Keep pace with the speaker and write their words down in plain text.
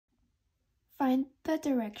Find the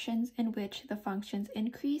directions in which the functions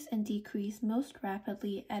increase and decrease most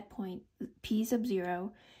rapidly at point p sub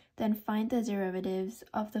 0, then find the derivatives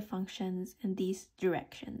of the functions in these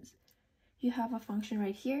directions. You have a function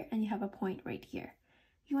right here and you have a point right here.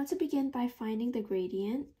 You want to begin by finding the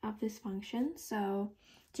gradient of this function. So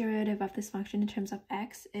derivative of this function in terms of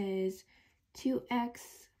x is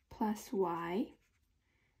 2x plus y.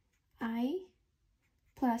 I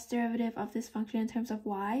plus derivative of this function in terms of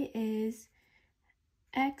y is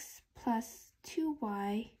x plus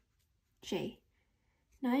 2y j.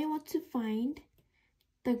 Now you want to find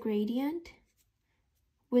the gradient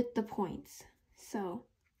with the points. So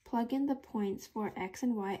plug in the points for x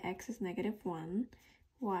and y. X is -1,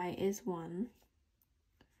 y is 1.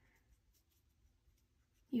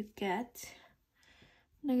 You get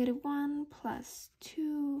 -1 plus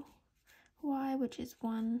 2y, which is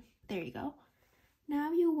 1. There you go.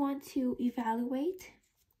 Now you want to evaluate.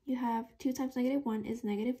 You have 2 times -1 is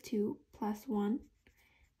 -2 plus 1.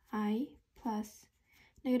 I plus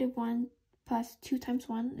 -1 plus 2 times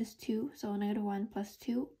 1 is 2. So -1 plus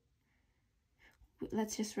 2.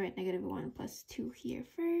 Let's just write -1 plus 2 here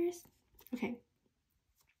first. Okay.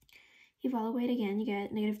 Evaluate again. You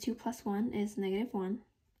get -2 plus 1 is -1.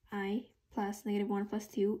 I plus -1 plus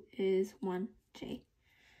 2 is 1j.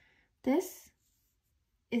 This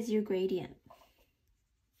is your gradient.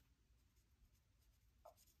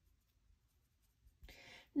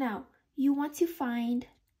 Now, you want to find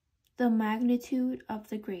the magnitude of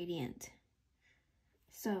the gradient.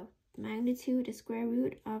 So, magnitude is square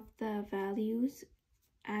root of the values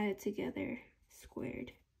added together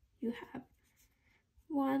squared. You have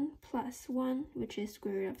 1 plus 1, which is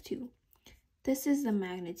square root of 2. This is the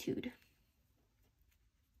magnitude.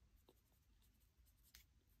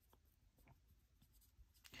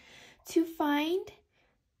 To find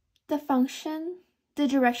the function, the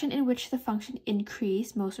direction in which the function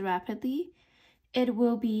increased most rapidly, it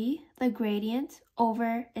will be the gradient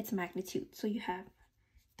over its magnitude. So you have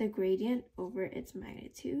the gradient over its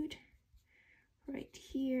magnitude right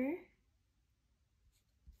here.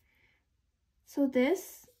 So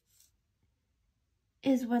this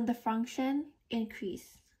is when the function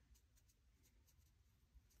increased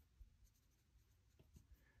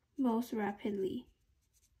most rapidly.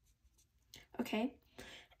 Okay,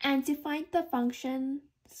 and to find the function,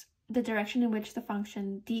 the direction in which the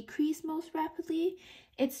function decreased most rapidly,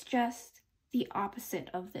 it's just the opposite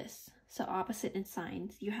of this. So opposite in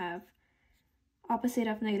signs, you have opposite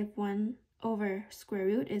of -1 over square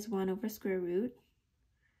root is 1 over square root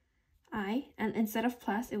I, and instead of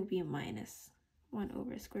plus, it would be a minus 1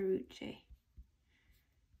 over square root j.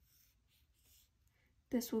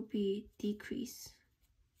 This will be decrease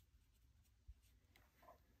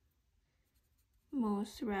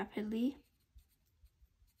most rapidly.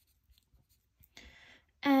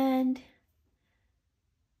 And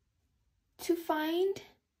to find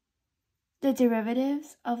the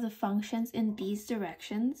derivatives of the functions in these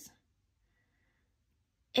directions,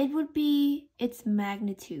 it would be its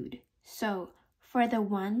magnitude. So for the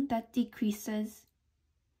one that increases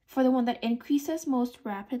most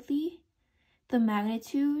rapidly, the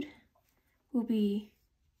magnitude will be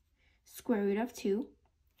square root of 2.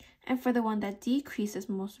 And for the one that decreases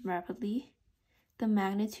most rapidly, the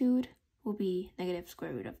magnitude will be negative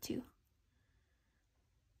square root of 2.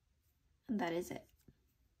 And that is it.